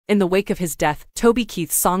In the wake of his death, Toby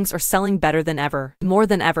Keith's songs are selling better than ever. More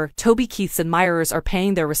than ever, Toby Keith's admirers are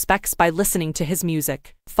paying their respects by listening to his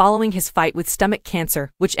music. Following his fight with stomach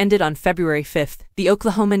cancer, which ended on February 5th, the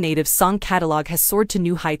Oklahoma native's song catalog has soared to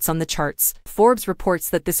new heights on the charts. Forbes reports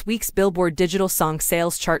that this week's Billboard Digital Song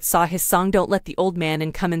Sales chart saw his song Don't Let the Old Man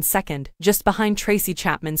In come in second, just behind Tracy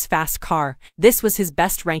Chapman's Fast Car. This was his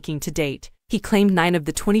best ranking to date. He claimed 9 of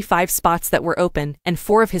the 25 spots that were open, and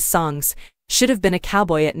 4 of his songs, Should Have Been a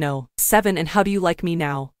Cowboy at No. 7 and How Do You Like Me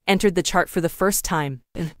Now, entered the chart for the first time.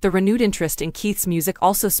 The renewed interest in Keith's music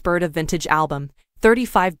also spurred a vintage album,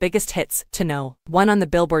 35 Biggest Hits, to No. 1 on the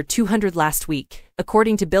Billboard 200 last week.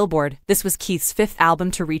 According to Billboard, this was Keith's 5th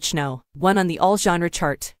album to reach No. 1 on the all-genre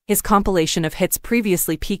chart. His compilation of hits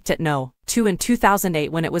previously peaked at No. 2 in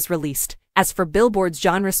 2008 when it was released. As for Billboard's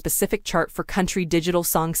genre-specific chart for country digital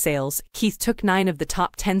song sales, Keith took 9 of the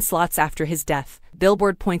top 10 slots after his death.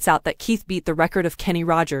 Billboard points out that Keith beat the record of Kenny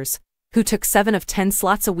Rogers, who took 7 of 10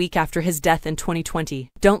 slots a week after his death in 2020.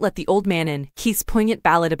 Don't Let the Old Man In, Keith's poignant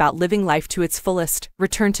ballad about living life to its fullest,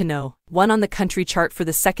 returned to No. 1 on the country chart for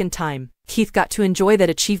the second time. Keith got to enjoy that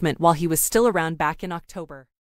achievement while he was still around back in October.